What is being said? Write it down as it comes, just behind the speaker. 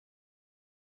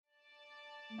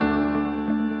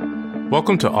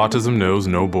Welcome to Autism Knows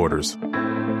No Borders.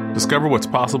 Discover what's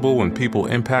possible when people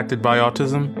impacted by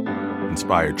autism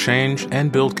inspire change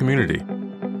and build community.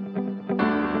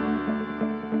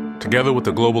 Together with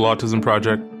the Global Autism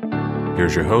Project,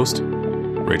 here's your host,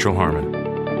 Rachel Harmon.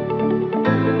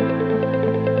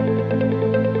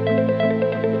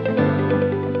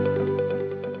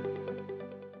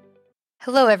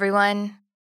 Hello, everyone.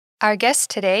 Our guest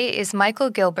today is Michael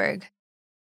Gilberg.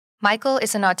 Michael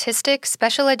is an autistic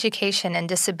special education and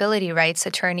disability rights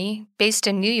attorney based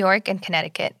in New York and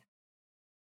Connecticut.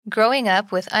 Growing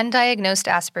up with undiagnosed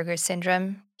Asperger's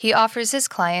syndrome, he offers his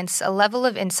clients a level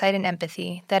of insight and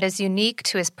empathy that is unique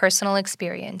to his personal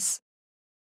experience.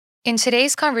 In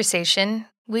today's conversation,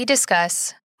 we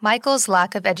discuss Michael's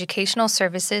lack of educational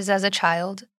services as a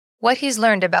child, what he's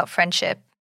learned about friendship,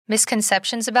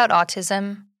 misconceptions about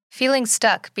autism, feeling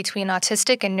stuck between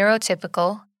autistic and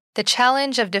neurotypical, the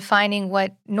challenge of defining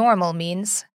what normal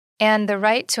means, and the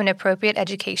right to an appropriate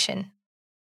education.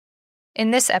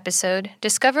 In this episode,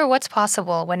 discover what's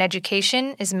possible when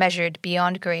education is measured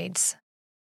beyond grades.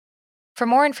 For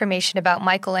more information about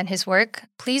Michael and his work,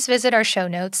 please visit our show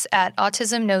notes at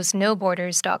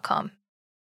autismknowsnoborders.com.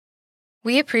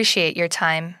 We appreciate your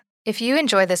time. If you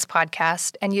enjoy this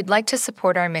podcast and you'd like to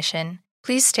support our mission,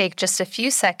 please take just a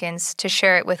few seconds to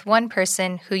share it with one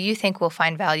person who you think will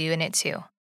find value in it too.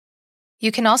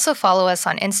 You can also follow us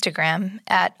on Instagram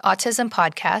at Autism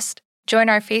Podcast, join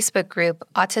our Facebook group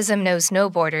Autism Knows No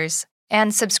Borders,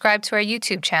 and subscribe to our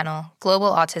YouTube channel,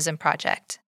 Global Autism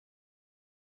Project.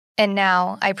 And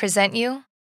now, I present you,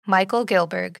 Michael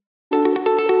Gilberg.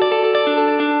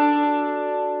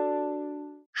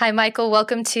 Hi, Michael.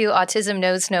 Welcome to Autism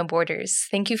Knows No Borders.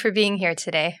 Thank you for being here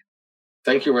today.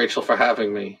 Thank you, Rachel, for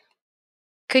having me.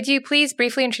 Could you please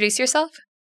briefly introduce yourself?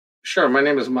 Sure. My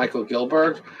name is Michael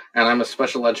Gilberg, and I'm a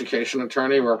special education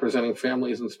attorney representing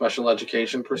families in special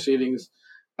education proceedings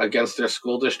against their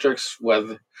school districts,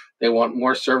 whether they want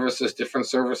more services, different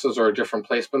services, or a different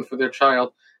placement for their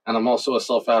child. And I'm also a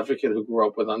self-advocate who grew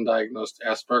up with undiagnosed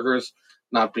Asperger's,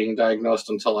 not being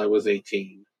diagnosed until I was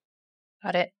 18.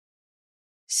 Got it.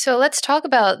 So let's talk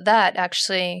about that,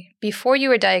 actually. Before you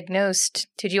were diagnosed,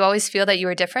 did you always feel that you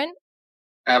were different?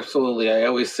 Absolutely. I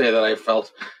always say that I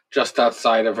felt just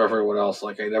outside of everyone else,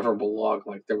 like I never belonged,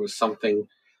 like there was something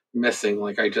missing,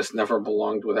 like I just never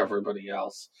belonged with everybody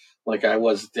else. Like I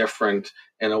was different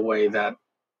in a way that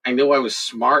I knew I was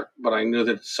smart, but I knew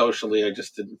that socially I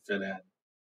just didn't fit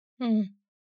in.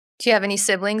 Do you have any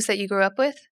siblings that you grew up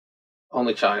with?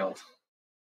 Only child.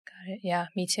 Got it. Yeah,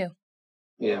 me too.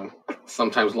 Yeah,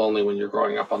 sometimes lonely when you're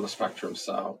growing up on the spectrum,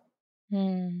 so.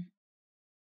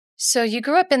 So you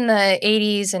grew up in the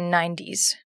 80s and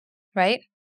 90s, right?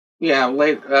 Yeah,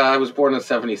 I was born in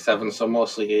 77, so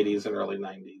mostly 80s and early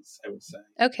 90s, I would say.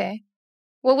 Okay.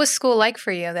 What was school like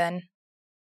for you then?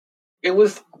 It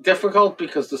was difficult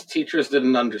because the teachers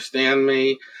didn't understand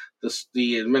me.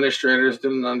 The administrators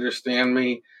didn't understand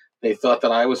me. They thought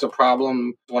that I was a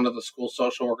problem. One of the school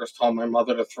social workers told my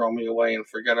mother to throw me away and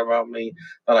forget about me,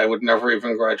 that I would never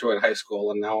even graduate high school,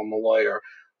 and now I'm a lawyer.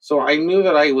 So I knew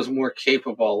that I was more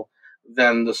capable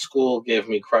than the school gave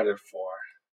me credit for.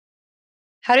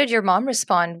 How did your mom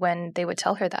respond when they would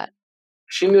tell her that?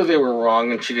 She knew they were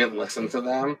wrong and she didn't listen to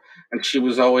them. And she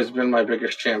was always been my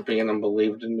biggest champion and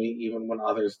believed in me even when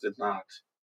others did not.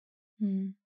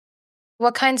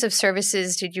 What kinds of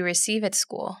services did you receive at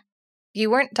school? You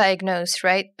weren't diagnosed,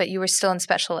 right? But you were still in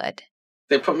special ed.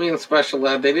 They put me in special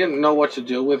ed. They didn't know what to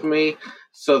do with me.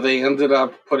 So they ended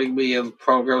up putting me in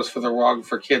programs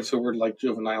for kids who were like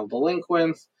juvenile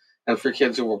delinquents and for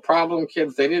kids who were problem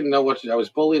kids. They didn't know what to do. I was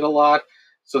bullied a lot.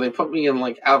 So they put me in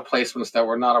like outplacements that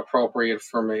were not appropriate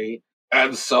for me.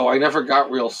 And so I never got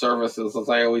real services. As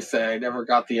I always say, I never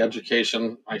got the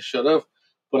education I should have.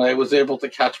 But I was able to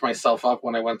catch myself up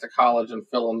when I went to college and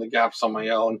fill in the gaps on my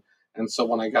own. And so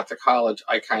when I got to college,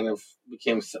 I kind of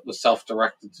was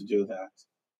self-directed to do that.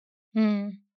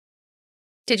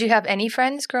 Did you have any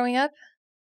friends growing up?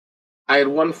 I had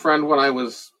one friend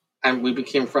and we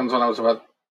became friends when I was about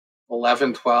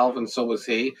 11, 12, and so was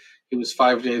he. He was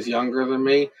 5 days younger than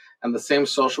me. And the same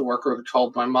social worker who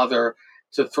told my mother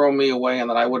to throw me away and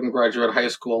that I wouldn't graduate high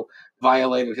school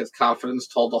violated his confidence,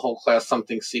 told the whole class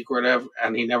something secretive,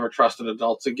 and he never trusted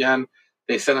adults again.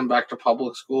 They sent him back to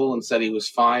public school and said he was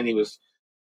fine. He was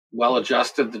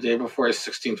well-adjusted. The day before his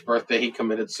 16th birthday, he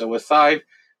committed suicide.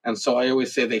 And so I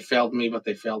always say they failed me, but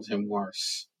they failed him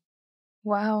worse.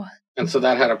 Wow. And so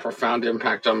that had a profound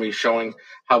impact on me, showing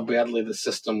how badly the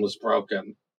system was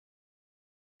broken.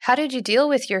 How did you deal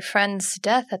with your friend's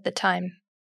death at the time?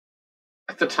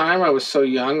 At the time, I was so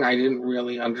young, I didn't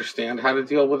really understand how to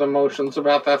deal with emotions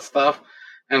about that stuff.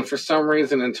 And for some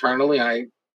reason, internally, I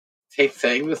hate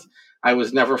saying this, I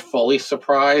was never fully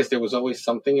surprised. There was always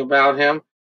something about him.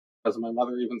 As my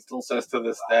mother even still says to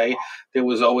this day, there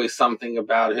was always something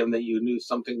about him that you knew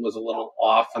something was a little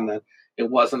off and that it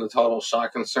wasn't a total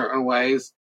shock in certain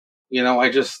ways. I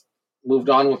just moved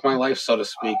on with my life, so to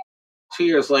speak. 2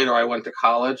 years later, I went to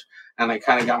college, and I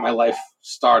kind of got my life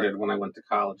started when I went to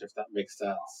college, if that makes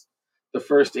sense. The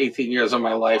first 18 years of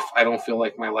my life, I don't feel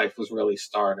like my life was really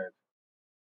started.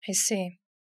 I see.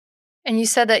 And you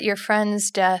said that your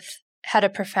friend's death had a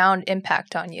profound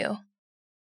impact on you.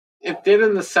 It did,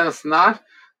 in the sense, not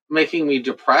making me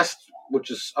depressed, which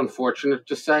is unfortunate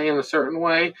to say in a certain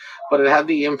way, but it had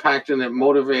the impact and it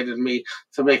motivated me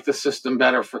to make the system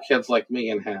better for kids like me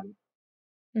and him.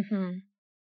 Mm-hmm.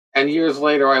 And years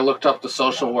later, I looked up the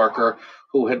social worker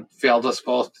who had failed us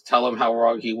both to tell him how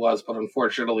wrong he was, but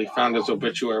unfortunately found his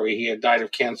obituary. He had died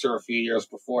of cancer a few years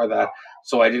before that,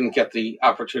 so I didn't get the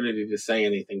opportunity to say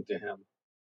anything to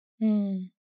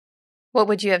him. What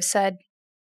would you have said?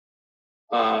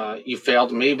 You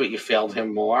failed me, but you failed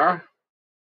him more.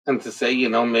 And to say,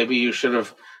 maybe you should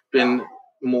have been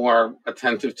more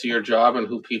attentive to your job and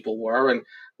who people were. And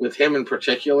with him in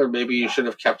particular, maybe you should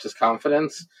have kept his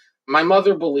confidence. My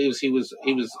mother believes he was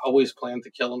always planned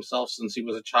to kill himself since he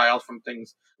was a child, from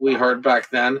things we heard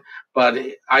back then. But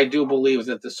I do believe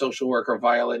that the social worker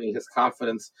violating his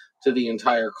confidence to the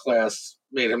entire class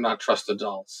made him not trust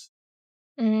adults.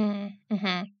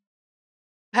 Mm-hmm.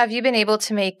 Have you been able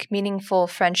to make meaningful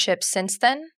friendships since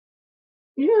then?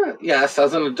 Yes.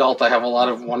 As an adult, I have a lot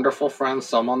of wonderful friends,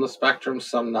 some on the spectrum,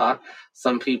 some not.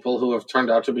 Some people who have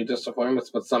turned out to be disappointments,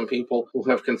 but some people who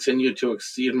have continued to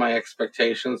exceed my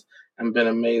expectations and been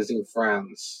amazing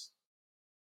friends.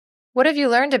 What have you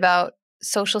learned about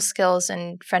social skills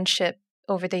and friendship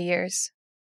over the years?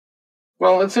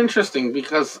 Well, it's interesting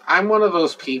because I'm one of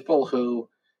those people who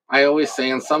I always say,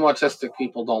 and some autistic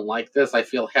people don't like this, I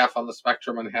feel half on the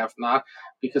spectrum and half not,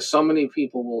 because so many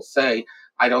people will say,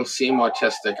 I don't seem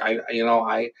autistic.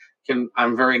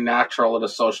 I'm very natural in a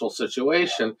social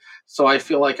situation. So I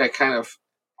feel like I kind of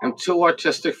am too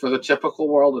autistic for the typical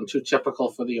world and too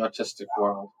typical for the autistic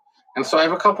world. And so I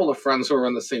have a couple of friends who are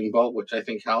in the same boat, which I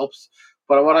think helps.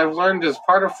 But what I've learned is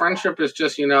part of friendship is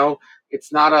just,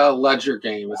 it's not a ledger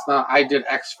game. It's not, I did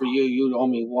X for you, you owe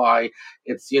me Y.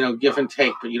 It's, give and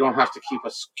take, but you don't have to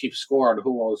keep score on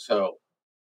who owes who.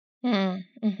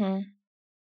 Mm-hmm.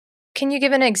 Can you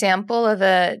give an example of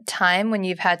a time when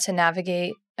you've had to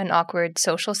navigate an awkward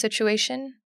social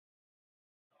situation?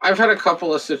 I've had a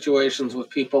couple of situations with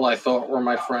people I thought were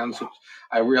my friends who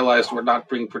I realized were not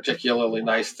being particularly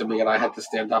nice to me, and I had to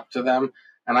stand up to them.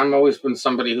 And I've always been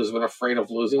somebody who's been afraid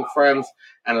of losing friends,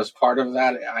 and as part of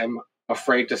that, I'm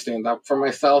afraid to stand up for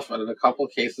myself. And in a couple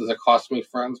of cases, it cost me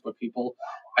friends, but people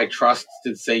I trust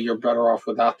did say you're better off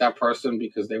without that person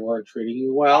because they weren't treating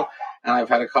you well. And I've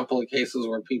had a couple of cases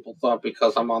where people thought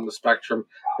because I'm on the spectrum,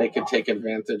 they could take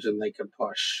advantage and they could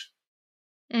push.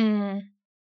 Mm.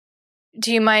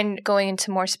 Do you mind going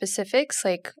into more specifics?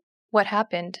 Like, what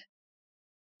happened?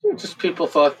 Just people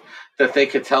thought that they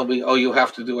could tell me, oh, you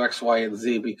have to do X, Y, and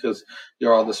Z because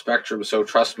you're on the spectrum. So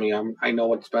trust me, I know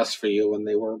what's best for you. And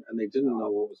they didn't know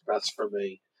what was best for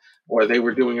me, or they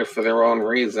were doing it for their own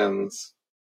reasons.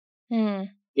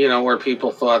 Where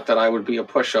people thought that I would be a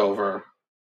pushover.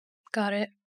 Got it.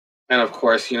 And of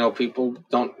course, people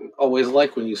don't always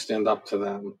like when you stand up to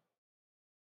them.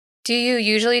 Do you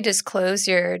usually disclose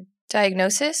your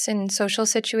diagnosis in social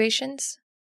situations?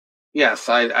 Yes,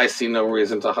 I see no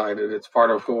reason to hide it. It's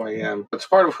part of who I am. It's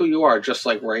part of who you are, just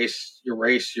like race,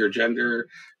 your gender,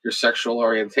 your sexual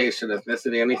orientation,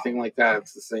 ethnicity, anything like that.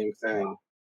 It's the same thing.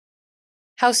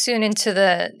 How soon into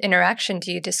the interaction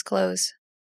do you disclose?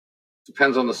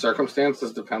 Depends on the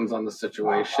circumstances, depends on the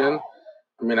situation.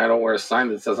 I mean, I don't wear a sign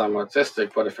that says I'm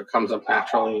autistic, but if it comes up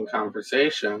naturally in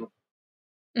conversation.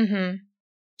 Mm-hmm.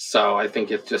 So I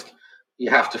think it's just, you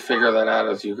have to figure that out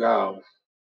as you go.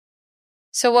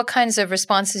 So what kinds of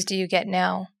responses do you get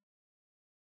now?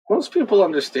 Most people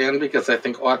understand because I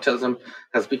think autism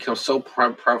has become so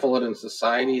prevalent in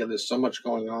society and there's so much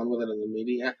going on with it in the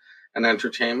media and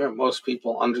entertainment. Most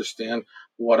people understand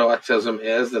what autism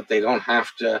is, that they don't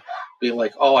have to be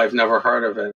like, oh, I've never heard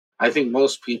of it. I think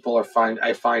most people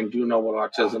I find do know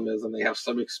what autism is and they have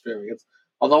some experience,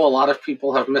 although a lot of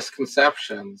people have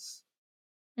misconceptions.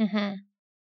 Mm-hmm.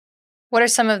 What are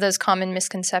some of those common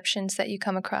misconceptions that you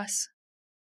come across?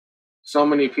 So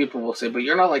many people will say, but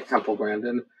you're not like Temple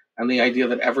Grandin. And the idea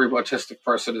that every autistic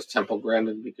person is Temple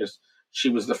Grandin because she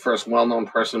was the first well-known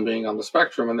person being on the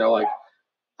spectrum. And they're like,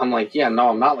 I'm like, yeah, no,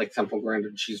 I'm not like Temple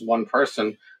Grandin. She's one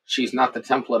person. She's not the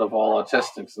template of all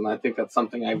autistics. And I think that's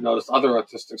something I've noticed other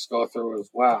autistics go through as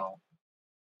well.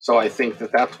 So I think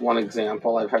that that's one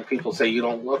example. I've had people say, you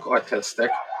don't look autistic.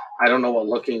 I don't know what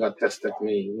looking autistic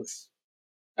means.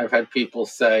 I've had people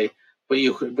say, but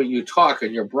you talk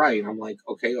and you're bright. I'm like,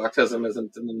 okay, autism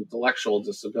isn't an intellectual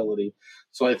disability.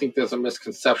 So I think there's a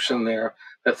misconception there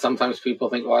that sometimes people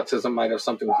think autism might have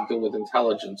something to do with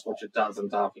intelligence, which it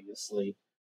doesn't, obviously.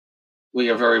 We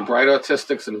have very bright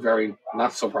autistics and very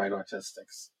not so bright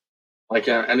autistics. Like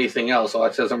anything else,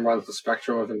 autism runs the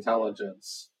spectrum of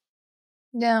intelligence.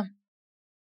 Yeah.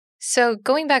 So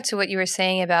going back to what you were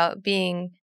saying about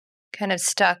being kind of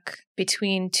stuck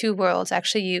between two worlds,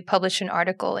 actually, you published an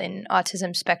article in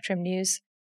Autism Spectrum News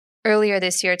earlier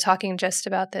this year talking just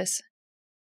about this.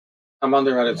 I'm on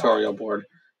their editorial board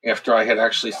after I had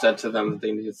actually said to them that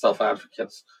they needed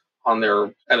self-advocates on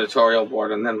their editorial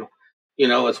board. And then,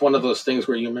 it's one of those things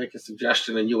where you make a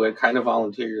suggestion and you would kind of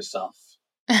volunteer yourself.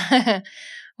 Well,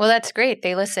 that's great.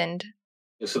 They listened.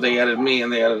 So they added me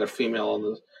and they added a female on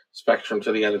the spectrum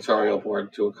to the editorial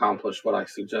board to accomplish what I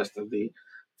suggested, the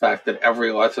fact that every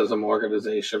autism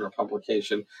organization or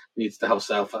publication needs to have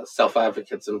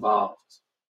self-advocates involved.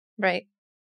 Right.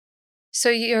 So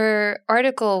your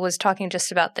article was talking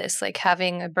just about this, like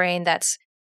having a brain that's,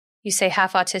 you say,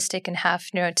 half autistic and half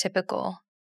neurotypical.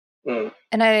 Mm.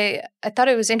 And I thought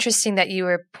it was interesting that you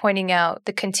were pointing out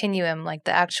the continuum, like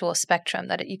the actual spectrum,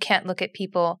 that you can't look at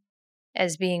people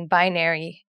as being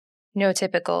binary,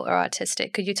 neurotypical, or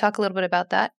autistic. Could you talk a little bit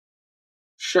about that?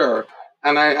 Sure.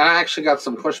 And I actually got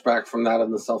some pushback from that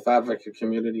in the self-advocate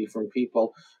community from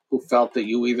people who felt that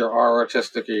you either are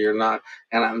autistic or you're not,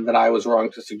 and that I was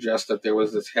wrong to suggest that there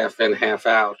was this half in, half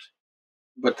out.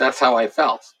 But that's how I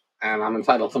felt, and I'm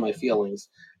entitled to my feelings.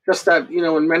 Just that,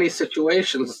 in many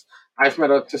situations, I've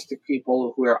met autistic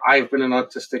people where I've been in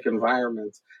autistic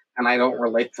environments, and I don't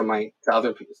relate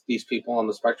to these people on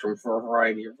the spectrum for a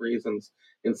variety of reasons.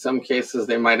 In some cases,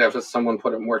 they might have, as someone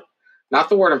put it, more, not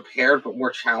the word impaired, but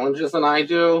more challenges than I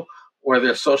do, or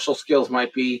their social skills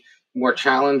might be more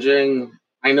challenging.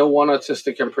 I know one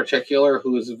autistic in particular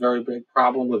who has a very big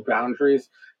problem with boundaries.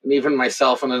 And even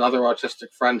myself and another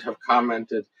autistic friend have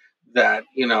commented that,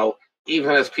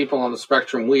 even as people on the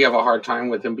spectrum, we have a hard time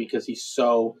with him because he's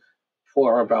so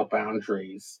poor about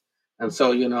boundaries. And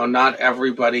so, not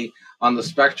everybody on the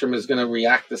spectrum is going to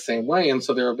react the same way. And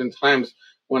so there have been times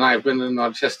when I've been in an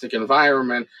autistic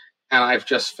environment and I've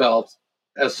just felt,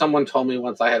 as someone told me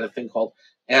once, I had a thing called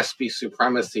Aspie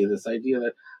supremacy, this idea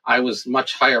that I was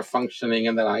much higher functioning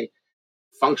and that I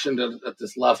functioned at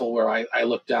this level where I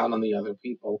looked down on the other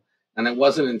people. And it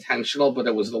wasn't intentional, but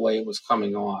it was the way it was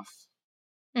coming off.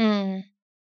 Mm.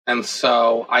 And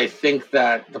so I think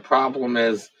that the problem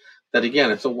is that,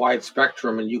 again, it's a wide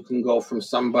spectrum, and you can go from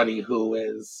somebody who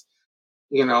is,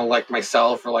 like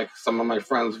myself or like some of my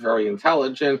friends, very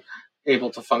intelligent, able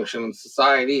to function in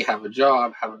society, have a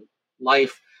job, have a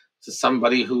life, to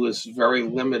somebody who is very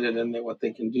limited in what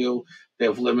they can do. They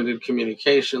have limited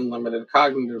communication, limited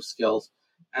cognitive skills,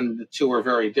 and the two are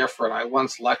very different. I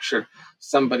once lectured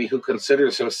somebody who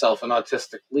considers himself an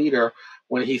autistic leader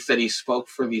when he said he spoke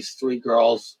for these three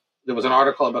girls. There was an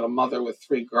article about a mother with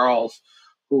three girls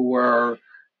who were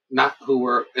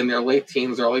in their late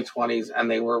teens, early 20s, and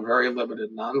they were very limited,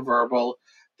 nonverbal.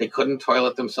 They couldn't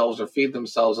toilet themselves or feed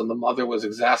themselves, and the mother was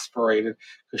exasperated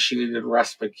because she needed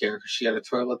respite care because she had to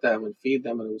toilet them and feed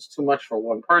them, and it was too much for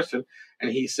one person.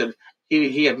 And he said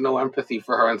he had no empathy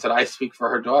for her and said, I speak for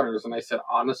her daughters. And I said,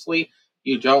 honestly,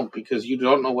 you don't, because you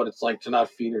don't know what it's like to not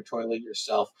feed or toilet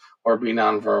yourself or be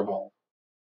nonverbal.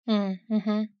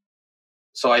 Mm-hmm.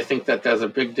 So I think that there's a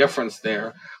big difference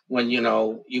there when,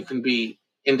 you can be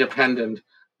independent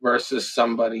versus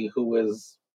somebody who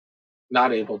is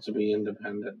not able to be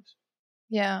independent.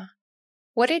 Yeah.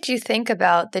 What did you think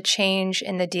about the change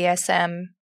in the DSM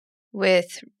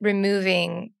with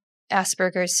removing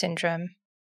Asperger's syndrome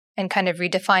and kind of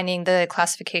redefining the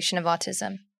classification of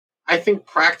autism? I think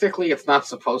practically it's not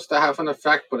supposed to have an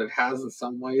effect, but it has in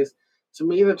some ways. To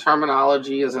me, the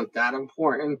terminology isn't that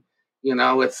important.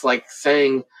 It's like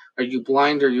saying, are you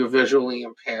blind or are you visually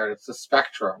impaired? It's a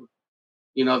spectrum.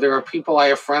 There are people, I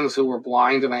have friends who were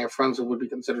blind and I have friends who would be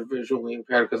considered visually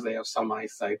impaired because they have some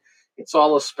eyesight. It's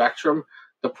all a spectrum.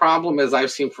 The problem is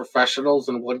I've seen professionals.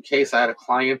 In one case, I had a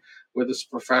client where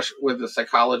the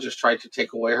psychologist tried to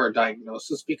take away her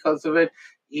diagnosis because of it,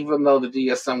 even though the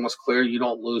DSM was clear, you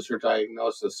don't lose your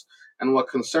diagnosis. And what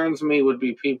concerns me would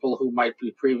be people who might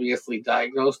be previously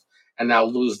diagnosed and now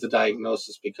lose the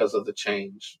diagnosis because of the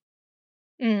change.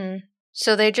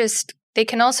 So they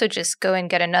can also just go and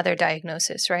get another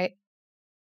diagnosis, right?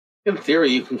 In theory,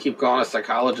 you can keep going to a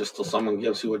psychologist till someone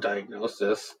gives you a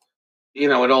diagnosis. It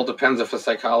all depends if a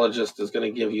psychologist is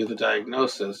going to give you the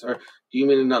diagnosis. Or do you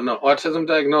mean an autism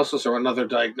diagnosis or another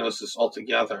diagnosis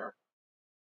altogether?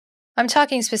 I'm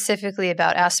talking specifically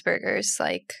about Asperger's.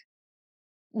 Like,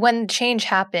 when change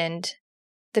happened,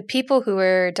 the people who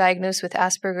were diagnosed with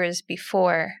Asperger's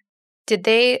before, did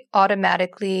they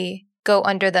automatically go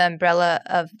under the umbrella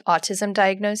of autism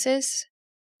diagnosis?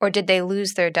 Or did they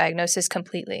lose their diagnosis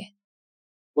completely?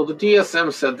 Well, the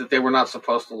DSM said that they were not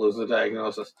supposed to lose the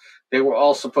diagnosis. They were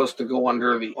all supposed to go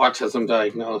under the autism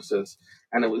diagnosis.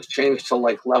 And it was changed to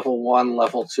like level 1,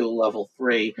 level 2, level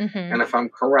 3. Mm-hmm. And if I'm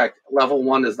correct, level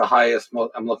 1 is the highest,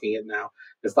 I'm looking at now,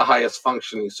 is the highest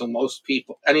functioning. So most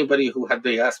people, anybody who had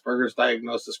the Asperger's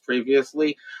diagnosis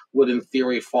previously would in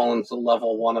theory fall into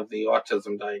level 1 of the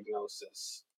autism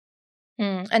diagnosis.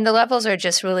 And the levels are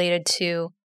just related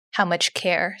to how much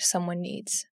care someone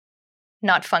needs.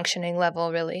 Not functioning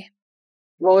level, really.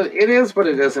 Well, it is, but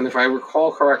it isn't. If I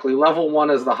recall correctly, level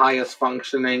 1 is the highest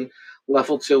functioning,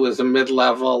 level 2 is a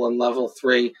mid-level, and level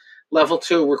 3. Level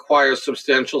 2 requires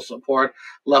substantial support,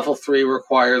 level 3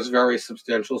 requires very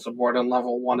substantial support, and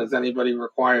level 1 is anybody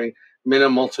requiring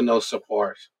minimal to no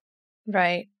support.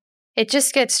 Right. It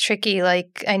just gets tricky.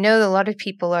 Like, I know a lot of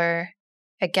people are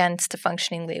against the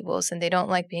functioning labels, and they don't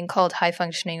like being called high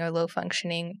functioning or low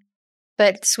functioning.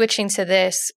 But switching to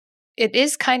this, it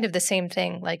is kind of the same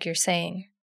thing, like you're saying.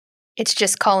 It's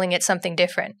just calling it something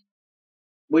different.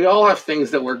 We all have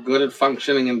things that we're good at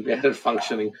functioning and bad at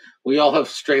functioning. We all have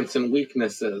strengths and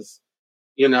weaknesses.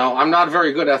 I'm not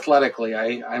very good athletically.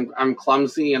 I'm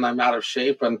clumsy and I'm out of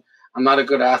shape and I'm not a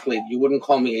good athlete. You wouldn't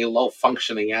call me a low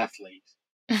functioning athlete.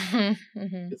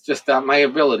 Mm-hmm. It's just that my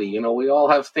ability. We all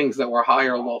have things that we're high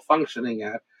or low functioning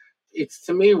at. It's,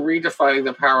 to me, redefining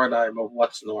the paradigm of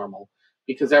what's normal.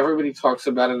 Because everybody talks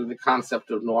about it in the concept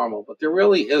of normal, but there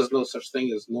really is no such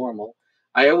thing as normal.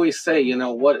 I always say,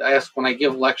 what I ask when I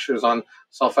give lectures on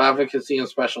self-advocacy and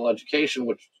special education,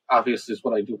 which obviously is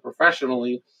what I do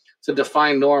professionally, to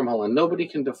define normal. And nobody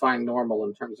can define normal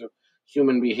in terms of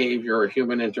human behavior or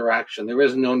human interaction. There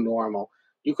is no normal.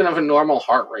 You can have a normal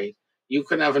heart rate. You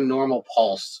can have a normal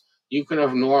pulse. You can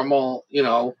have normal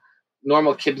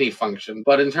kidney function.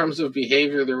 But in terms of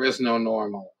behavior, there is no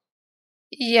normal.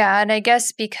 Yeah, and I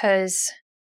guess because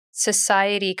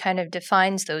society kind of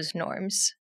defines those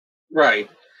norms. Right.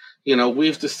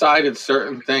 We've decided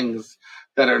certain things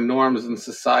that are norms in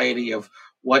society of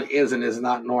what is and is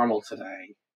not normal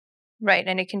today. Right,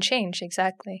 and it can change,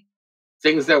 exactly.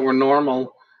 Things that were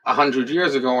normal 100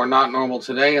 years ago are not normal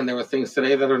today, and there are things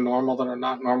today that are normal that are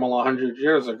not normal 100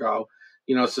 years ago.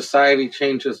 Society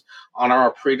changes on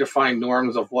our predefined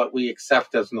norms of what we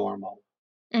accept as normal.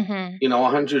 Mm-hmm.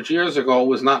 100 years ago, it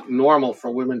was not normal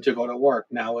for women to go to work.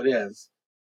 Now it is.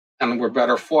 And we're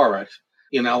better for it.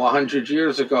 100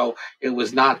 years ago, it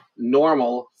was not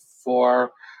normal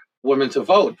for women to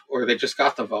vote, or they just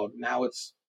got the vote. Now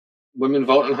it's women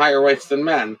vote in higher rates than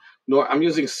men. I'm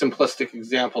using simplistic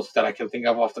examples that I can think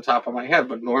of off the top of my head,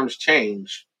 but norms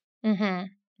change. Mm-hmm.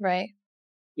 Right.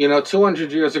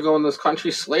 200 years ago in this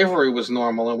country, slavery was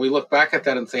normal, and we look back at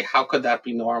that and say, how could that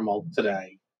be normal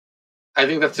today? I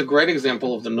think that's a great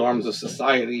example of the norms of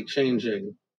society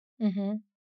changing. Mm-hmm.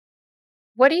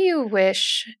 What do you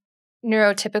wish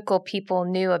neurotypical people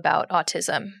knew about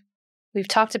autism? We've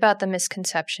talked about the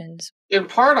misconceptions. In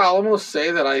part, I'll almost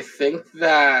say that I think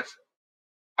that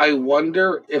I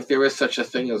wonder if there is such a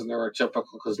thing as neurotypical,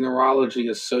 because neurology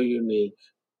is so unique.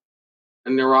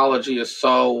 And neurology is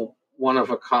so one of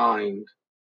a kind.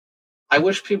 I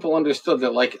wish people understood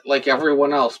that, like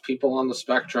everyone else, people on the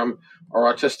spectrum or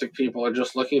autistic people are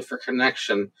just looking for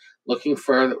connection, looking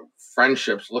for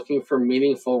friendships, looking for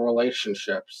meaningful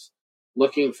relationships,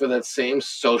 looking for that same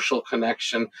social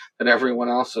connection that everyone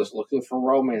else is, looking for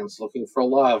romance, looking for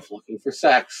love, looking for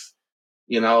sex,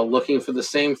 looking for the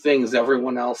same things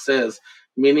everyone else is,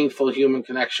 meaningful human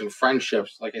connection,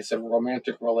 friendships, like I said,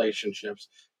 romantic relationships,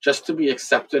 just to be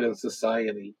accepted in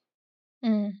society.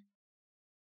 Mm.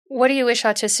 What do you wish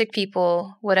autistic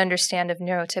people would understand of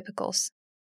neurotypicals?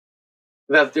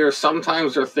 That there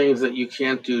sometimes are things that you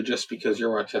can't do just because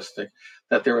you're autistic.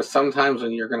 That there are some times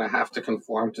when you're going to have to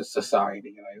conform to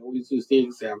society. And I always use the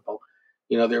example.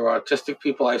 There are autistic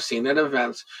people I've seen at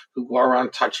events who go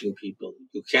around touching people.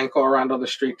 You can't go around on the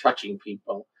street touching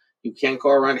people. You can't go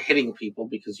around hitting people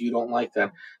because you don't like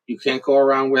that. You can't go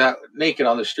around naked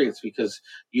on the streets because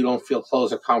you don't feel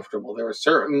clothes are comfortable. There are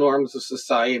certain norms of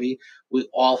society we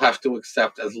all have to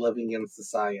accept as living in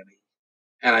society.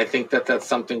 And I think that that's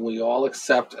something we all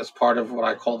accept as part of what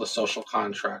I call the social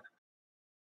contract.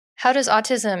 How does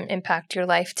autism impact your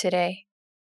life today?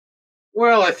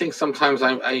 Well, I think sometimes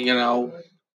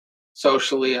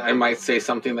socially, I might say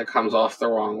something that comes off the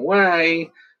wrong way,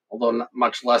 although not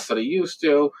much less than I used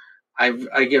to.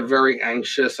 I get very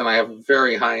anxious and I have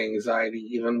very high anxiety,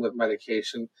 even with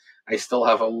medication. I still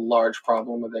have a large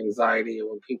problem with anxiety. And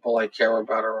when people I care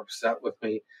about are upset with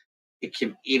me, it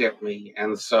can eat at me.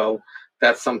 And so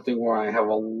that's something where I have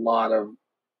a lot of,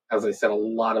 as I said, a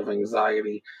lot of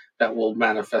anxiety that will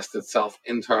manifest itself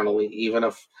internally, even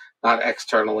if not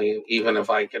externally, even if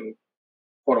I can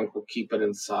quote unquote keep it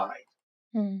inside.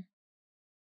 Hmm.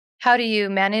 How do you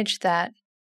manage that?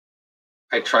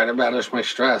 I try to manage my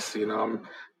stress. I'm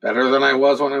better than I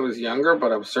was when I was younger,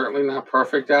 but I'm certainly not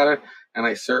perfect at it. And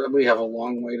I certainly have a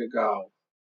long way to go.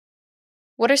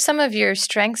 What are some of your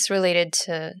strengths related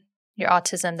to your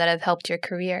autism that have helped your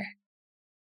career?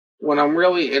 When I'm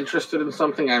really interested in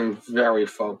something, I'm very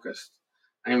focused.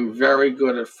 I'm very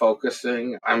good at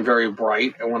focusing. I'm very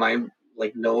bright. And when I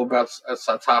know about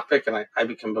a topic and I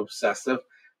become obsessive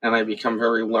and I become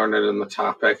very learned in the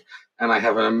topic and I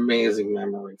have an amazing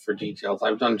memory for details.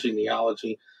 I've done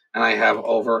genealogy and I have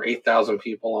over 8,000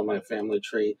 people on my family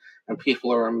tree and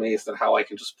people are amazed at how I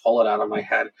can just pull it out of my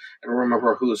head and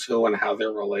remember who's who and how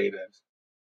they're related.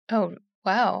 Oh,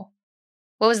 wow.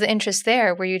 What was the interest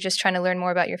there? Were you just trying to learn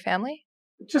more about your family?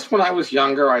 Just when I was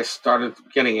younger, I started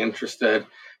getting interested,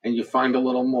 and you find a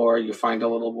little more, you find a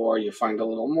little more, you find a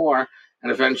little more,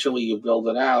 and eventually you build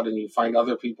it out, and you find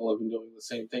other people have been doing the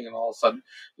same thing, and all of a sudden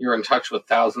you're in touch with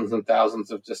thousands and thousands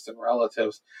of distant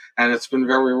relatives, and it's been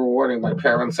very rewarding. My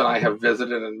parents and I have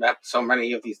visited and met so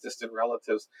many of these distant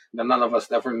relatives that none of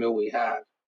us ever knew we had.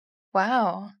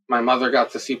 Wow. My mother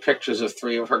got to see pictures of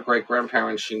three of her great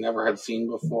grandparents she never had seen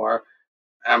before.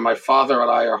 And my father and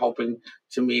I are hoping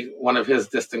to meet one of his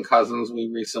distant cousins.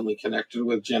 We recently connected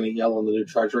with Jenny Yellen, the new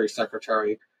Treasury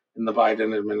Secretary in the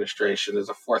Biden administration, is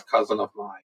a fourth cousin of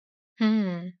mine.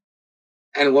 Hmm.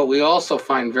 And what we also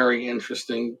find very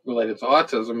interesting related to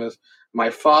autism is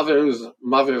my father's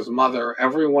mother's mother,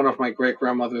 every one of my great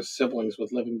grandmother's siblings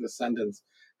with living descendants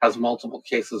has multiple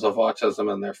cases of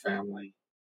autism in their family.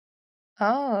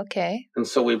 Oh, okay. And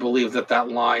so we believe that that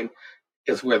line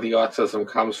is where the autism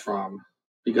comes from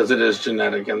because it is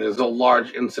genetic and there's a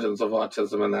large incidence of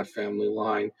autism in that family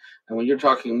line. And when you're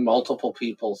talking multiple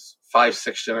people, 5,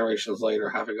 6 generations later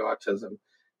having autism,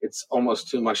 it's almost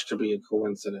too much to be a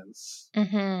coincidence.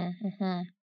 Mm-hmm. Mm-hmm.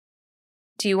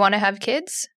 Do you want to have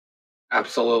kids?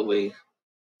 Absolutely.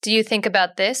 Do you think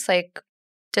about this? Like,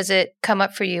 does it come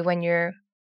up for you when you're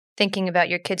thinking about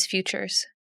your kids' futures?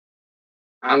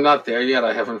 I'm not there yet.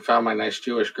 I haven't found my nice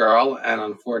Jewish girl. And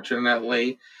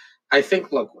unfortunately, I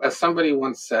think, look, as somebody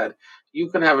once said, you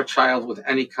can have a child with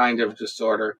any kind of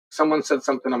disorder. Someone said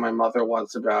something to my mother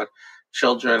once about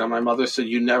children, and my mother said,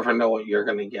 you never know what you're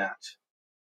going to get.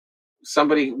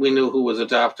 Somebody we knew who was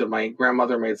adopted, my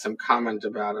grandmother made some comment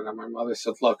about it, and my mother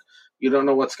said, look, you don't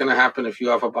know what's going to happen if you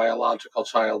have a biological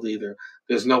child either.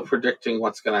 There's no predicting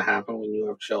what's going to happen when you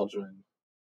have children,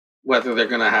 whether they're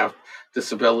going to have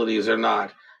disabilities or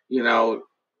not.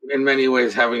 In many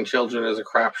ways, having children is a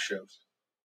crapshoot.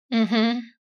 Mm-hmm.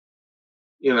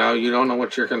 You don't know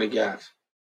what you're going to get.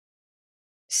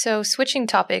 So, switching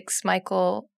topics,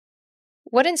 Michael,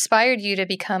 what inspired you to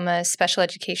become a special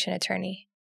education attorney?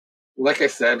 Like I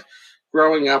said,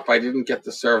 growing up, I didn't get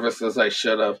the services I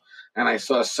should have. And I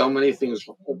saw so many things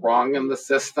wrong in the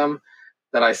system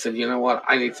that I said, you know what,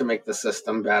 I need to make the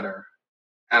system better.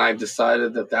 And I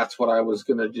decided that that's what I was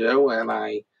going to do. And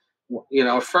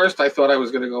at first I thought I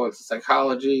was going to go into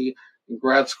psychology in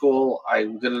grad school. I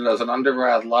did it as an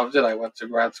undergrad, loved it. I went to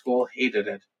grad school, hated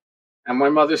it. And my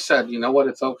mother said, you know what,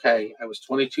 it's okay. I was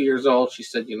 22 years old. She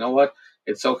said, you know what,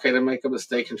 it's okay to make a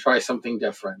mistake and try something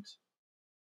different.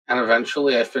 And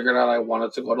eventually I figured out I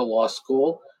wanted to go to law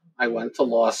school. I went to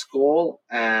law school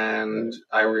and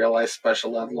I realized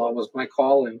special ed law was my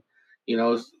calling.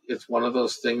 It's one of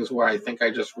those things where I think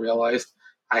I just realized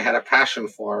I had a passion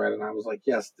for it. And I was like,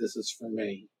 yes, this is for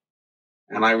me.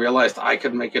 And I realized I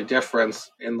could make a difference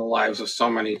in the lives of so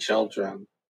many children.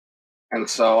 And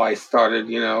so I started,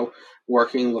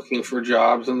 working, looking for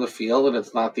jobs in the field. And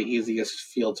it's not the easiest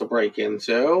field to break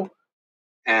into.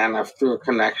 And through a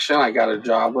connection, I got a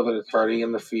job with an attorney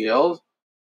in the field.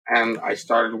 And I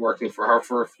started working for her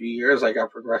for a few years. I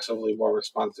got progressively more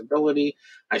responsibility.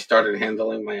 I started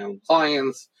handling my own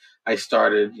clients. I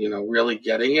started, really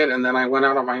getting it. And then I went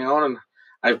out on my own and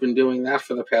I've been doing that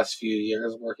for the past few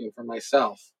years, working for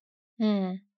myself.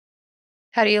 Hmm.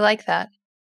 How do you like that?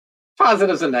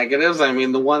 Positives and negatives. I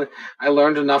mean, I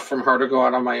learned enough from her to go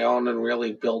out on my own and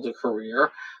really build a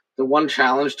career. The one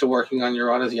challenge to working on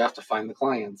your own is you have to find the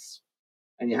clients.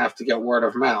 and you have to get word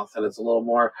of mouth. And it's a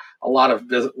lot of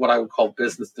what I would call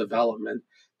business development.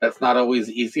 That's not always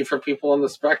easy for people on the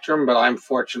spectrum, but I'm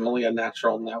fortunately a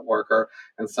natural networker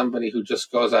and somebody who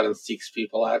just goes out and seeks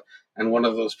people out, and one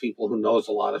of those people who knows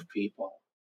a lot of people.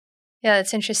 Yeah,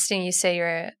 it's interesting you say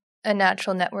you're a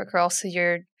natural networker. Also,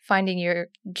 you're finding your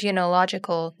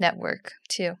genealogical network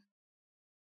too.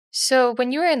 So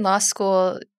when you were in law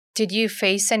school, did you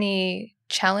face any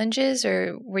challenges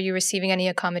or were you receiving any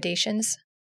accommodations?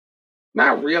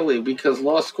 Not really, because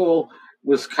law school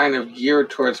was kind of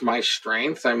geared towards my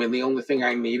strengths. I mean, the only thing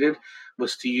I needed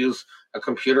was to use a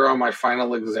computer on my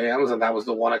final exams, and that was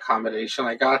the one accommodation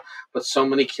I got. But so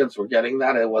many kids were getting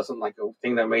that, it wasn't like a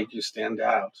thing that made you stand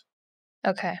out.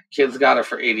 Okay. Kids got it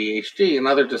for ADHD and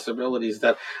other disabilities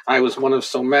that I was one of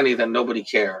so many that nobody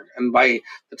cared. And by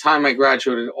the time I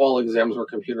graduated, all exams were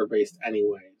computer-based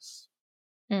anyways.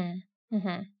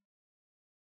 Mm-hmm.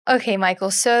 Okay,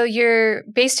 Michael, so you're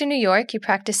based in New York. You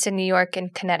practiced in New York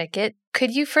and Connecticut.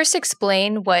 Could you first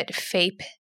explain what FAPE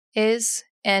is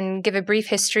and give a brief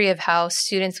history of how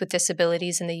students with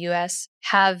disabilities in the U.S.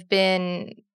 have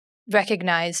been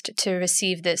recognized to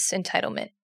receive this entitlement?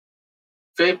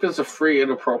 FAPE is a free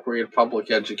and appropriate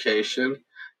public education.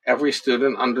 Every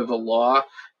student under the law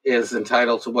is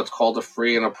entitled to what's called a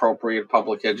free and appropriate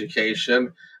public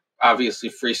education. Obviously,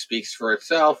 free speaks for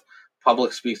itself,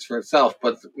 public speaks for itself,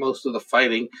 but most of the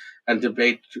fighting and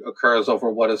debate occurs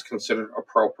over what is considered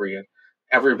appropriate.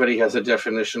 Everybody has a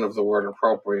definition of the word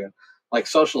appropriate. Like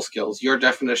social skills, your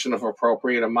definition of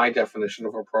appropriate and my definition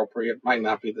of appropriate might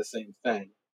not be the same thing.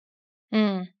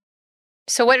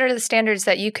 So what are the standards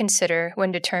that you consider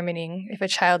when determining if a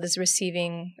child is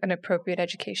receiving an appropriate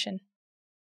education?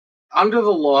 Under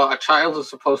the law, a child is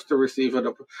supposed to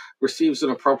receives an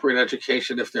appropriate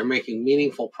education if they're making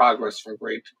meaningful progress from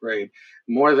grade to grade,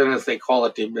 more than, as they call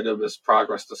it, de minimis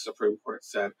progress, the Supreme Court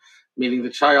said, meaning the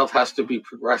child has to be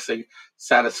progressing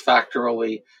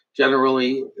satisfactorily.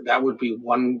 Generally, that would be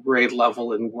one grade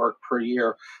level in work per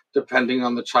year, depending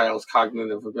on the child's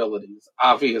cognitive abilities.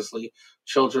 Obviously,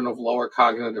 children of lower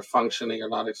cognitive functioning are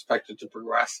not expected to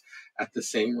progress at the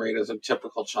same rate as a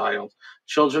typical child.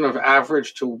 Children of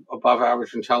average to above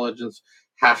average intelligence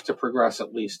have to progress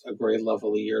at least a grade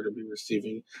level a year to be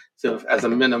receiving, as a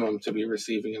minimum, to be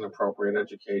receiving an appropriate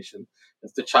education.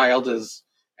 If the child is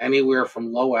anywhere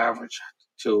from low average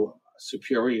to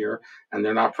superior and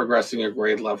they're not progressing a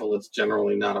grade level, it's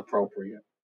generally not appropriate.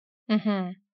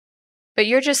 Mm-hmm. But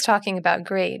you're just talking about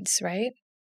grades, right?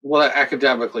 Well,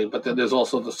 academically, but then there's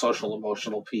also the social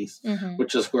emotional piece,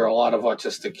 which is where a lot of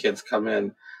autistic kids come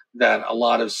in, that a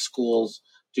lot of schools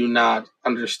do not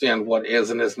understand what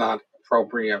is and is not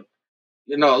appropriate.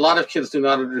 A lot of kids do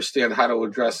not understand how to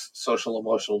address social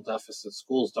emotional deficits.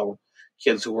 Schools don't.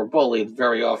 Kids who were bullied,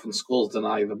 very often schools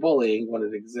deny the bullying when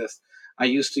it exists. I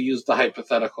used to use the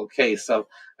hypothetical case of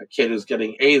a kid who's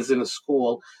getting A's in a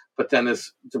school, but then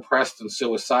is depressed and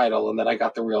suicidal, and then I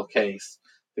got the real case.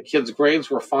 The kid's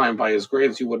grades were fine. By his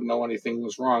grades, you wouldn't know anything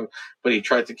was wrong, but he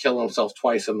tried to kill himself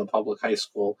twice in the public high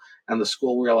school, and the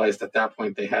school realized at that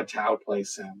point they had to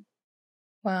outplace him.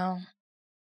 Wow.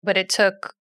 But it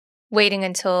took waiting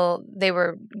until they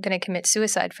were going to commit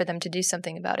suicide for them to do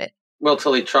something about it. Well,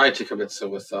 till he tried to commit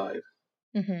suicide.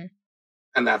 Mm-hmm.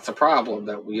 And that's a problem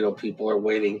that, people are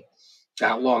waiting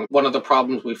that long. One of the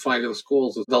problems we find in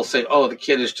schools is they'll say, oh, the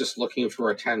kid is just looking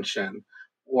for attention,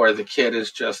 or the kid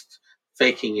is just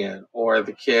faking it, or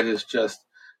the kid is just,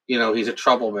 he's a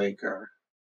troublemaker.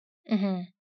 Mm-hmm.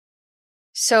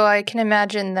 So I can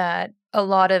imagine that a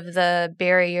lot of the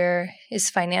barrier is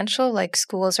financial, like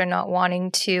schools are not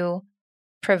wanting to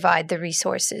provide the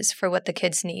resources for what the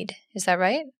kids need. Is that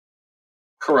right?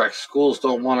 Correct. Schools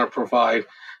don't want to provide.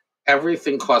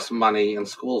 Everything costs money, and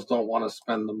schools don't want to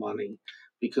spend the money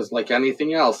because, like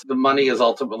anything else, the money is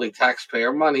ultimately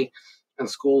taxpayer money, and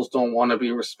schools don't want to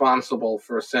be responsible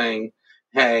for saying,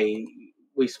 hey,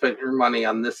 we spent your money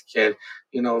on this kid.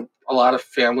 A lot of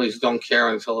families don't care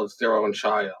until it's their own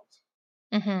child.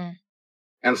 Mm-hmm.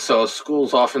 And so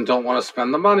schools often don't want to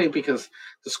spend the money because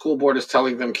the school board is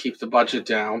telling them keep the budget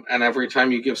down. And every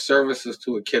time you give services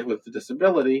to a kid with a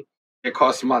disability, it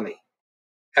costs money.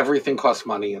 Everything costs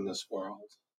money in this world.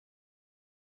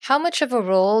 How much of a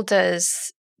role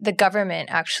does the government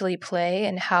actually play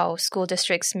in how school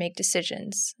districts make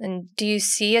decisions? And do you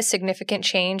see a significant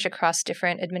change across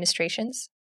different administrations?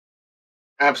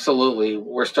 Absolutely.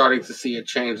 We're starting to see a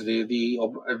change. The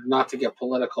not to get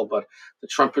political, but the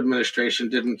Trump administration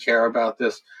didn't care about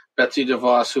this Betsy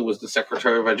DeVos, who was the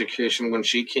Secretary of Education when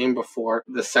she came before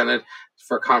the Senate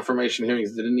for confirmation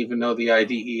hearings, didn't even know the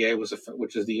IDEA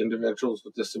which is the Individuals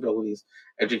with Disabilities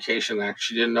Education Act.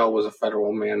 She didn't know it was a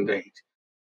federal mandate.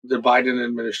 The Biden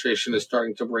administration is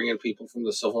starting to bring in people from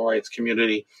the civil rights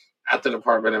community at the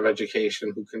Department of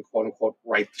Education who can, quote unquote,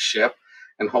 right the ship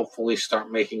and hopefully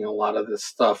start making a lot of this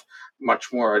stuff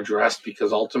much more addressed,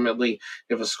 because ultimately,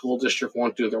 if a school district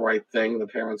won't do the right thing, the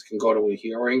parents can go to a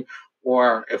hearing.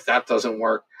 Or if that doesn't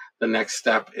work, the next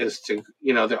step is to,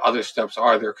 the other steps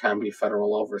are there can be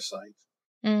federal oversight.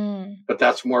 But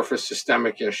that's more for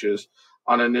systemic issues.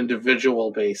 On an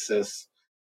individual basis,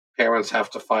 parents have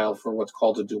to file for what's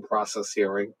called a due process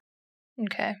hearing.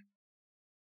 Okay.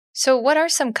 So what are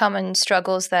some common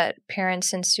struggles that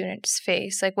parents and students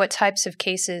face? Like, what types of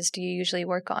cases do you usually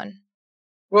work on?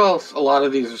 Well, a lot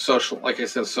of these are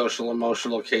social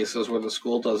emotional cases where the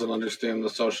school doesn't understand the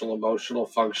social emotional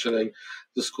functioning.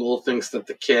 The school thinks that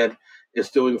the kid is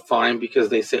doing fine because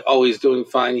they say, oh, he's doing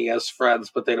fine, he has friends,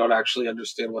 but they don't actually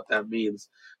understand what that means.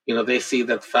 They see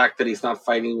that the fact that he's not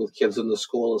fighting with kids in the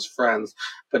school as friends,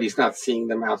 but he's not seeing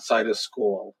them outside of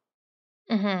school.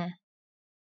 Mm-hmm.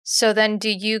 So then do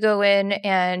you go in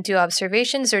and do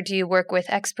observations, or do you work with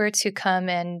experts who come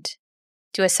and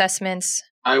do assessments?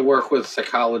 I work with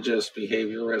psychologists,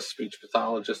 behaviorists, speech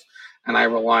pathologists, and I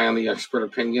rely on the expert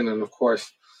opinion. And of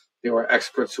course, there are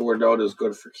experts who are known as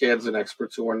good for kids and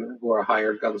experts who are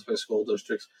hired guns by school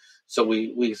districts. So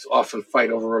we often fight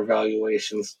over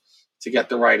evaluations to get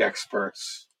the right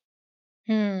experts.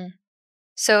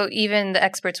 So even the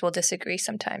experts will disagree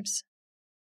sometimes?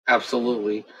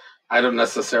 Absolutely. I don't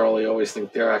necessarily always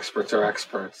think their experts are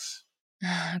experts.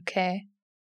 Okay.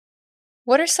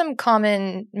 What are some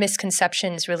common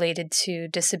misconceptions related to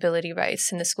disability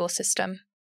rights in the school system?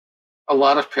 A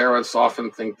lot of parents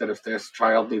often think that if their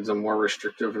child needs a more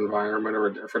restrictive environment or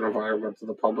a different environment to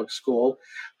the public school,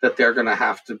 that they're going to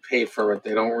have to pay for it.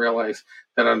 They don't realize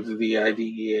that under the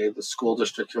IDEA, the school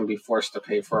district can be forced to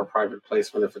pay for a private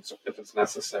placement if it's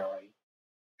necessary.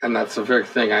 And that's a big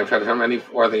thing. I've had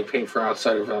or they pay for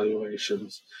outside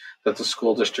evaluations that the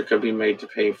school district could be made to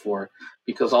pay for.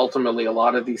 Because ultimately, a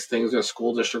lot of these things are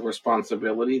school district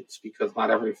responsibilities because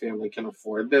not every family can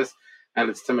afford this. And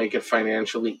it's to make it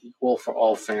financially equal for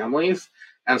all families.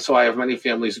 And so I have many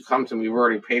families who come to me, we've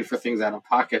already paid for things out of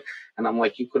pocket. And I'm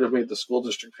like, you could have made the school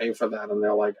district pay for that. And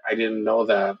they're like, I didn't know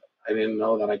that. I didn't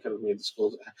know that I could have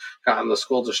gotten the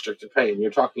school district to pay. And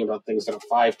you're talking about things that are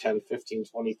 $5,000, $10,000,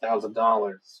 $15,000,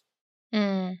 $20,000.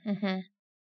 Mm-hmm.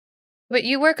 But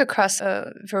you work across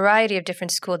a variety of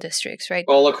different school districts, right?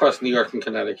 All across New York and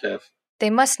Connecticut. They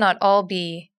must not all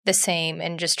be the same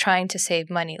and just trying to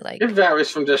save money. Like, it varies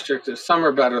from district. Some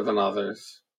are better than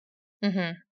others.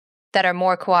 Mm-hmm. That are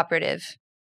more cooperative.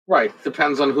 Right.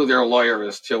 Depends on who their lawyer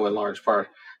is, too, in large part.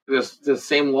 There's the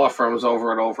same law firms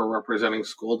over and over representing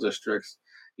school districts.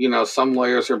 Some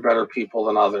lawyers are better people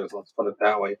than others, let's put it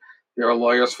that way. There are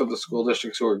lawyers for the school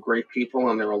districts who are great people,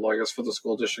 and there are lawyers for the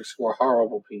school districts who are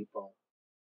horrible people.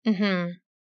 Mm-hmm.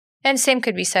 And same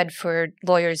could be said for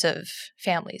lawyers of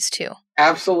families, too.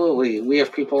 Absolutely. We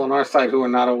have people on our side who are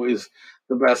not always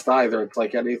the best either. It's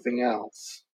like anything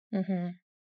else. Mm-hmm.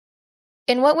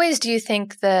 In what ways do you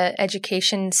think the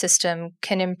education system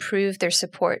can improve their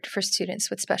support for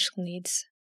students with special needs?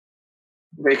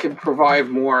 They can provide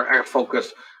more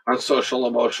focus on social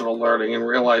emotional learning and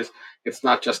realize it's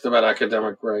not just about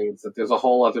academic grades, that there's a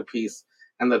whole other piece,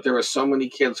 and that there are so many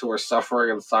kids who are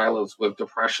suffering in silence with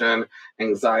depression,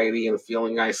 anxiety, and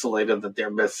feeling isolated that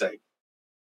they're missing.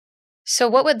 So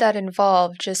what would that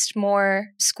involve? Just more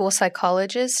school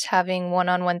psychologists having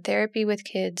one-on-one therapy with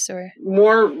kids, or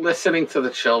more listening to the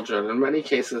children? In many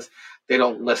cases, they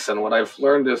don't listen. What I've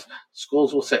learned is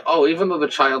schools will say, oh, even though the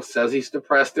child says he's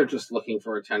depressed, they're just looking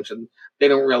for attention. They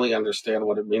don't really understand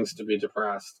what it means to be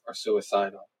depressed or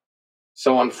suicidal.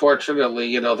 So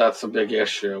unfortunately, that's a big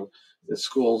issue. The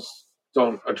schools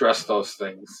don't address those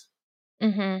things.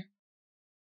 Mm-hmm.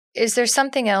 Is there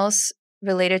something else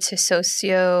related to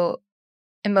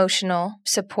socio-emotional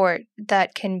support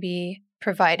that can be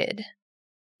provided?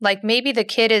 Like maybe the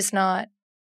kid is not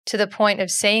to the point of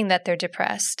saying that they're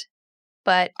depressed,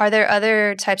 but are there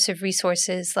other types of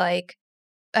resources like,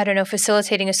 I don't know,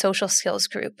 facilitating a social skills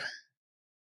group?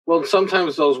 Well,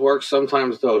 sometimes those work,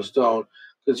 sometimes those don't.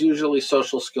 Because usually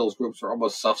social skills groups are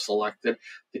almost self-selected.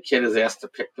 The kid is asked to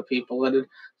pick the people in it,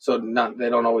 so they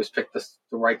don't always pick the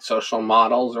right social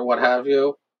models or what have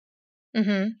you.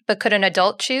 Mm-hmm. But could an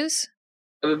adult choose?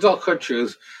 An adult could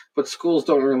choose, but schools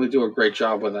don't really do a great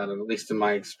job with that, at least in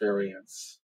my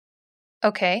experience.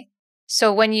 Okay.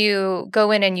 So when you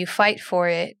go in and you fight for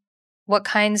it, What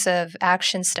kinds of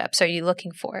action steps are you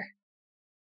looking for?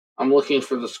 I'm looking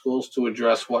for the schools to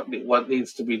address what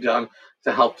needs to be done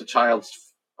to help the child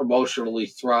emotionally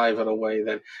thrive in a way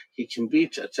that he can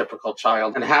be a typical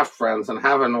child and have friends and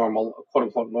have a normal, quote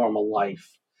unquote, normal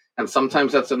life. And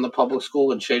sometimes that's in the public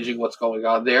school and changing what's going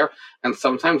on there. And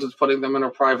sometimes it's putting them in a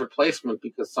private placement,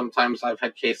 because sometimes I've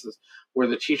had cases where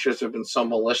the teachers have been so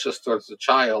malicious towards the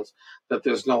child that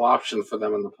there's no option for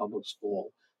them in the public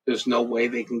school. There's no way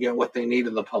they can get what they need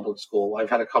in the public school.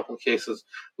 I've had a couple of cases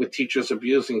with teachers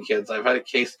abusing kids. I've had a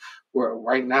case where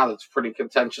right now that's pretty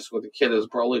contentious, where the kid is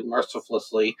bullied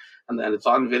mercilessly, and then it's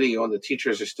on video and the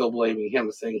teachers are still blaming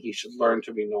him, saying he should learn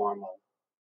to be normal.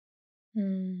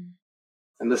 Mm.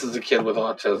 And this is a kid with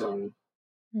autism.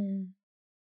 Mm.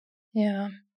 Yeah.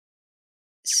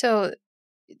 So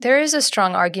there is a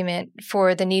strong argument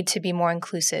for the need to be more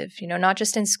inclusive, not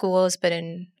just in schools, but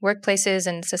in workplaces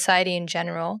and society in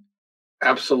general.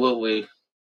 Absolutely.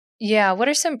 Yeah. What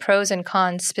are some pros and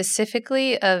cons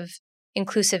specifically of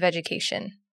inclusive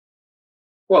education?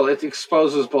 Well, it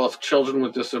exposes both children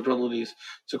with disabilities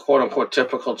to quote unquote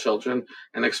typical children,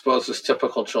 and exposes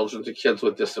typical children to kids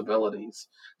with disabilities.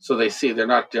 So they see they're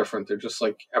not different. They're just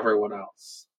like everyone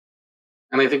else.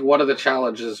 And I think one of the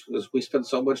challenges is we spent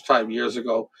so much time years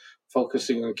ago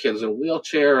focusing on kids in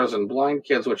wheelchairs and blind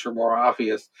kids, which are more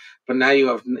obvious. But now you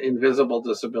have invisible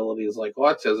disabilities like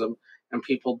autism, and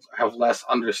people have less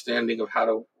understanding of how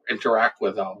to interact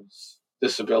with those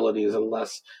disabilities and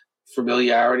less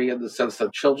familiarity, in the sense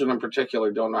that children in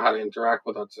particular don't know how to interact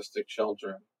with autistic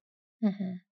children.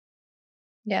 Mm-hmm.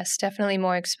 Yes, definitely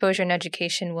more exposure and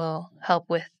education will help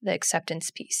with the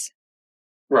acceptance piece.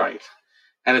 Right.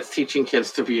 And it's teaching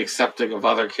kids to be accepting of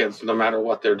other kids no matter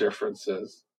what their difference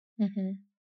is. Mm-hmm.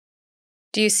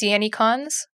 Do you see any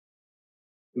cons?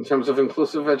 In terms of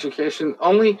inclusive education,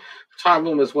 only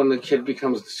problem is when the kid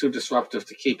becomes too disruptive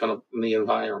to keep in the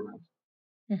environment.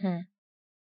 Mm-hmm.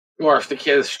 Or if the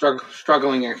kid is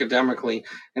struggling academically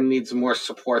and needs more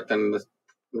support than the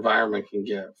environment can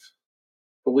give.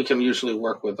 But we can usually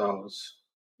work with those.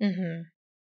 Mm-hmm.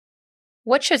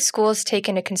 What should schools take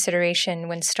into consideration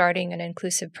when starting an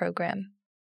inclusive program?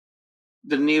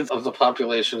 The needs of the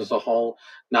population as a whole,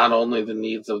 not only the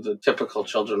needs of the typical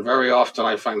children. Very often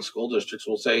I find school districts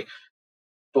will say,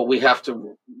 but we have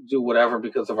to do whatever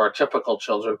because of our typical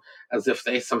children, as if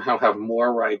they somehow have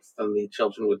more rights than the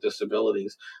children with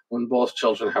disabilities, when both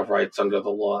children have rights under the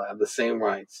law and the same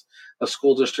rights. A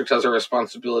school district has a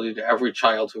responsibility to every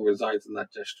child who resides in that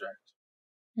district.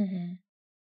 Mm-hmm.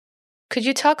 Could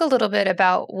you talk a little bit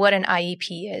about what an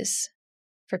IEP is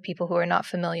for people who are not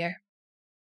familiar?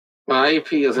 An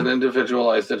IEP is an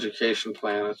individualized education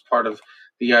plan. It's part of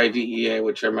the IDEA,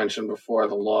 which I mentioned before,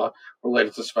 the law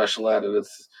related to special ed. And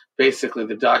it's basically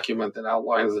the document that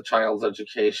outlines the child's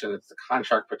education. It's the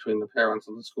contract between the parents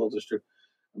and the school district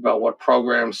about what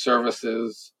programs,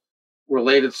 services,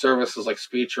 related services like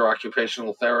speech or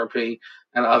occupational therapy,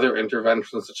 and other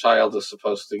interventions the child is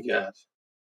supposed to get.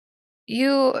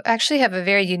 You actually have a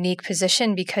very unique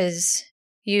position because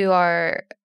you are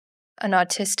an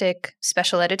autistic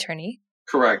special ed attorney.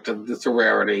 Correct. It's a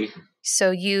rarity. So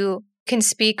you can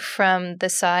speak from the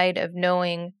side of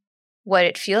knowing what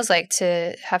it feels like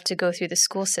to have to go through the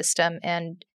school system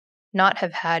and not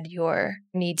have had your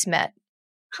needs met.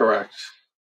 Correct.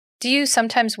 Do you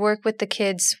sometimes work with the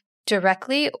kids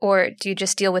directly, or do you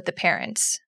just deal with the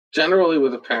parents? Generally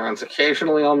with the parents.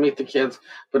 Occasionally I'll meet the kids,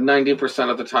 but 90%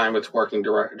 of the time it's working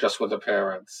just with the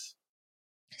parents.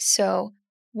 So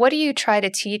what do you try to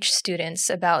teach students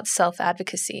about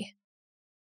self-advocacy?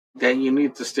 That you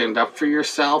need to stand up for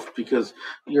yourself, because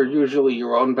you're usually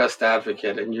your own best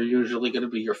advocate, and you're usually going to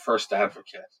be your first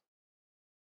advocate.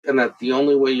 And that the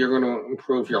only way you're going to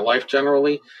improve your life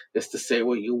generally is to say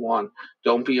what you want.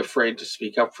 Don't be afraid to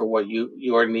speak up for what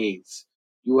your needs.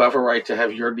 You have a right to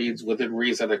have your needs within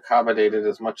reason accommodated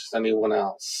as much as anyone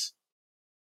else.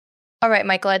 All right,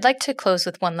 Michael, I'd like to close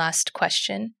with one last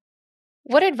question.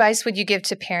 What advice would you give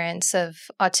to parents of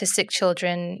autistic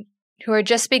children who are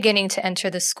just beginning to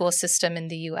enter the school system in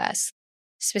the U.S.,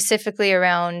 specifically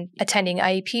around attending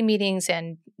IEP meetings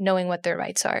and knowing what their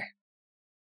rights are?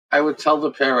 I would tell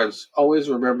the parents, always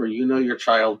remember you know your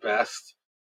child best.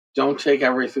 Don't take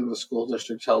everything the school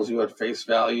district tells you at face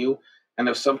value. And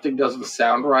if something doesn't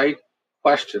sound right,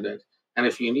 question it. And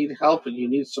if you need help and you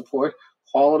need support,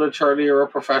 call an attorney or a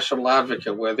professional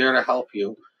advocate. We're there to help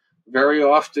you. Very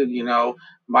often,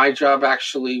 my job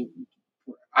actually,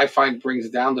 I find, brings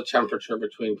down the temperature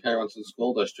between parents and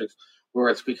school districts where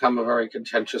it's become a very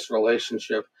contentious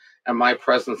relationship. And my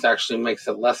presence actually makes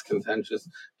it less contentious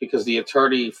because the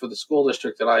attorney for the school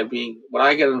district when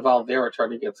I get involved, their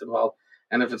attorney gets involved.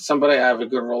 And if it's somebody I have a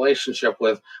good relationship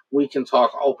with, we can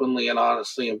talk openly and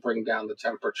honestly and bring down the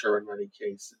temperature in many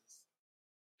cases.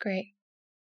 Great.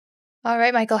 All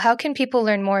right, Michael, how can people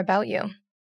learn more about you?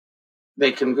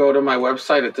 They can go to my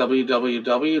website at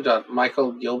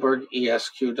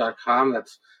www.michaelgilbergesq.com.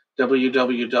 That's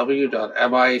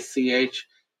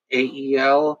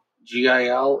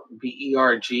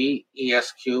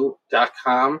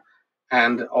www.michaelgilbergesq.com.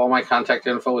 And all my contact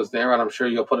info is there, and I'm sure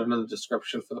you'll put it in the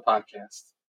description for the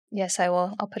podcast. Yes, I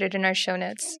will. I'll put it in our show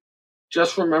notes.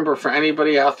 Just remember, for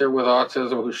anybody out there with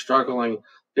autism who's struggling,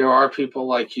 there are people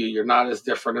like you. You're not as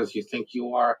different as you think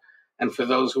you are. And for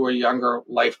those who are younger,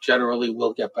 life generally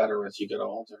will get better as you get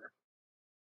older.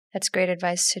 That's great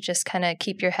advice, to just kind of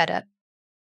keep your head up.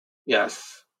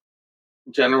 Yes.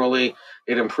 Generally,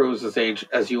 it improves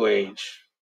as you age.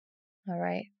 All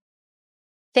right.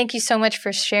 Thank you so much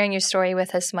for sharing your story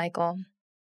with us, Michael.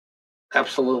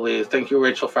 Absolutely. Thank you,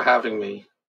 Rachel, for having me.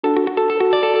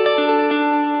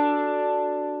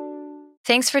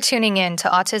 Thanks for tuning in to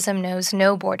Autism Knows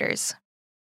No Borders.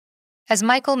 As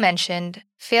Michael mentioned,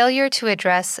 failure to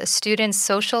address a student's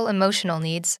social-emotional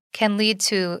needs can lead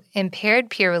to impaired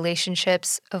peer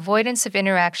relationships, avoidance of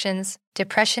interactions,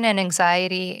 depression and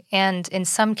anxiety, and, in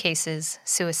some cases,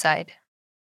 suicide.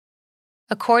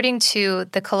 According to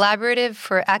the Collaborative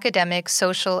for Academic,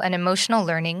 Social, and Emotional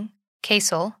Learning,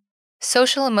 CASEL,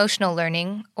 social emotional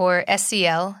learning, or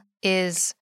SEL,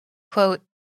 is, quote,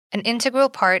 an integral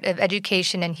part of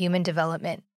education and human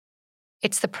development.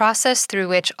 It's the process through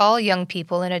which all young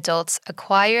people and adults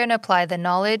acquire and apply the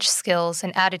knowledge, skills,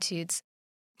 and attitudes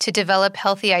to develop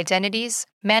healthy identities,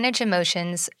 manage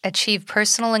emotions, achieve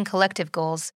personal and collective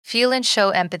goals, feel and show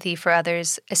empathy for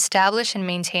others, establish and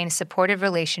maintain supportive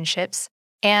relationships,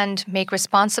 and make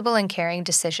responsible and caring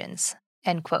decisions,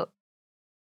 end quote.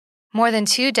 More than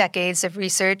 2 decades of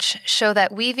research show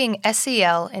that weaving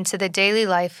SEL into the daily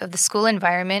life of the school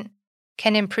environment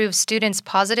can improve students'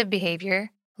 positive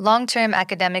behavior, long-term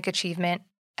academic achievement,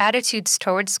 attitudes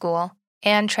toward school,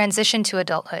 and transition to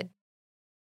adulthood.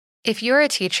 If you're a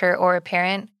teacher or a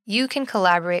parent, you can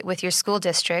collaborate with your school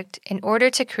district in order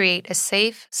to create a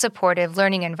safe, supportive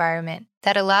learning environment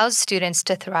that allows students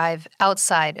to thrive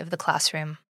outside of the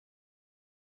classroom.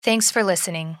 Thanks for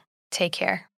listening. Take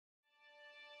care.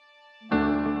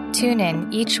 Tune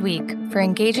in each week for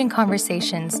engaging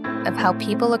conversations of how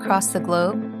people across the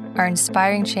globe are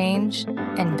inspiring change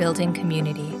and building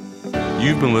community.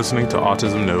 You've been listening to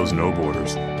Autism Knows No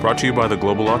Borders, brought to you by the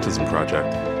Global Autism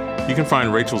Project. You can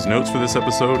find Rachel's notes for this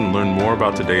episode and learn more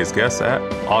about today's guests at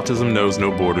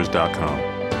autismknowsnoborders.com.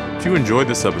 If you enjoyed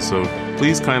this episode,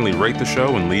 please kindly rate the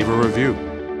show and leave a review.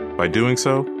 By doing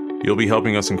so, you'll be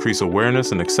helping us increase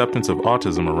awareness and acceptance of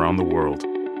autism around the world.